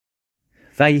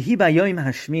Vayihi bayoim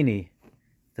hashmini,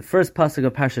 the first pasuk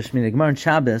of Parsha Shmini, Gemara in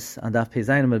Shabbos on Daf Pei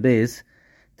Zayin Amud Beis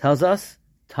tells us,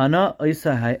 Tana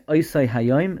oisai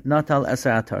hayoim natal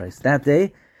eser ataris. That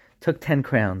day took 10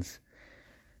 crowns.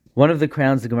 One of the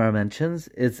crowns the Gemara mentions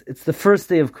is it's the first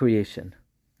day of creation.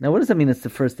 Now, what does that mean? It's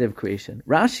the first day of creation.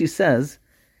 Rashi says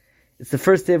it's the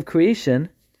first day of creation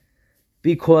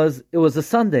because it was a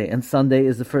Sunday, and Sunday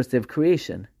is the first day of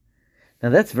creation. Now,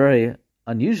 that's very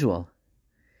unusual.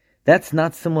 That's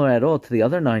not similar at all to the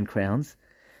other 9 crowns.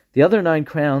 The other 9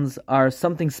 crowns are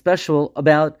something special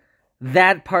about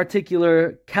that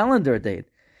particular calendar date.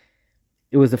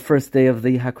 It was the first day of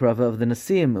the Hakrava of the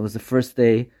Nasim. It was the first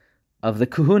day of the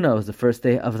Kahuna. It was the first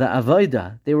day of the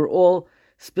Avodah. They were all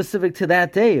specific to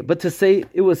that day. But to say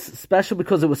it was special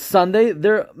because it was Sunday,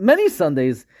 there are many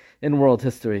Sundays in world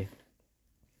history.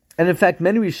 And in fact,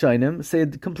 many Rishonim say a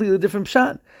completely different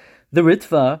pshat. The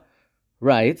Ritva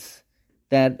writes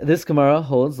that this Gemara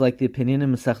holds, like the opinion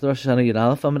in Masechta Rosh Hashanah Yud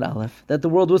Aleph Amud Aleph, that the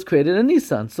world was created in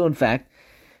Nisan. So in fact,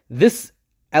 this,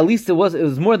 at least it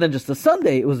was more than just a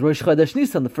Sunday. It was Rosh Chodesh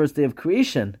Nisan, the first day of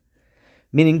creation.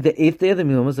 Meaning the 8th day of the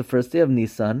Milim was the first day of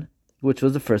Nisan, which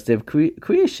was the first day of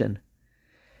creation.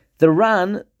 The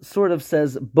Ran sort of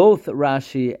says both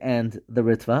Rashi and the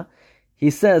Ritva. He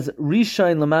says,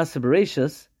 Rishon Lamasa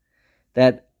Bereshis,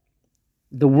 that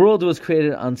the world was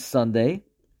created on Sunday,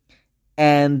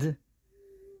 and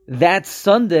that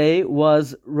Sunday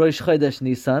was Rosh Chodesh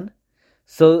Nisan.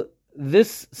 So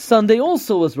this Sunday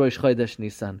also was Rosh Chodesh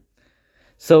Nisan.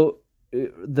 So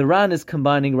the Ran is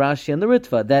combining Rashi and the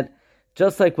Ritva, that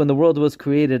just like when the world was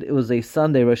created, it was a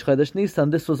Sunday Rosh Chodesh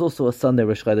Nisan, this was also a Sunday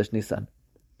Rosh Chodesh Nisan.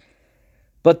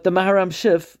 But the Maharam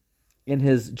Shiff, in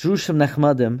his Drushim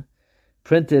Nechmadim,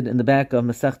 printed in the back of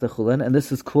Masechta Chulin, and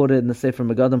this is quoted in the Sefer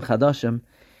Megadim Chadashim,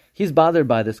 he's bothered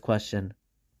by this question.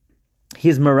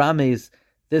 He's marames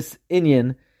this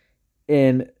inyan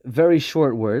in very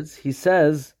short words. He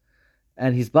says,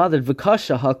 and he's bothered,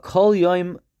 V'kasha ha-kol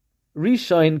yoim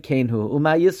rishoin kenhu,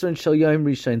 u'ma yisrin shel yoim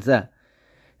rishoin zeh.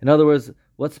 In other words,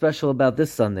 what's special about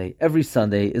this Sunday? Every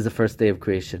Sunday is the first day of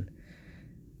creation.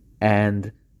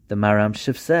 And the Maharam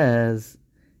Shiff says,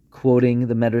 quoting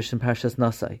the Medrash in Parshas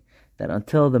Nasai, that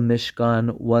until the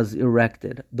Mishkan was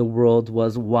erected, the world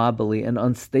was wobbly and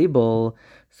unstable.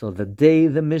 So the day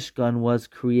the Mishkan was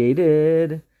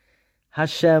created,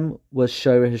 Hashem was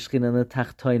Shoyreh Hashkin and the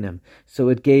Tachtoinim. So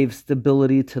it gave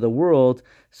stability to the world.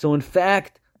 So in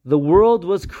fact, the world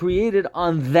was created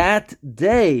on that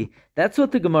day. That's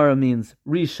what the Gemara means,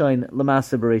 Rishon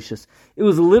Lamasa Bereshis. It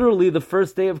was literally the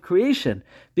first day of creation,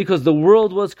 because the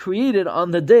world was created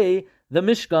on the day the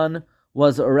Mishkan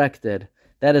was erected.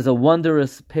 That is a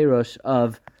wondrous perush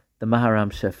of the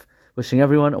Maharam Shiff. Wishing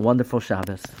everyone a wonderful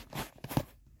Shabbos.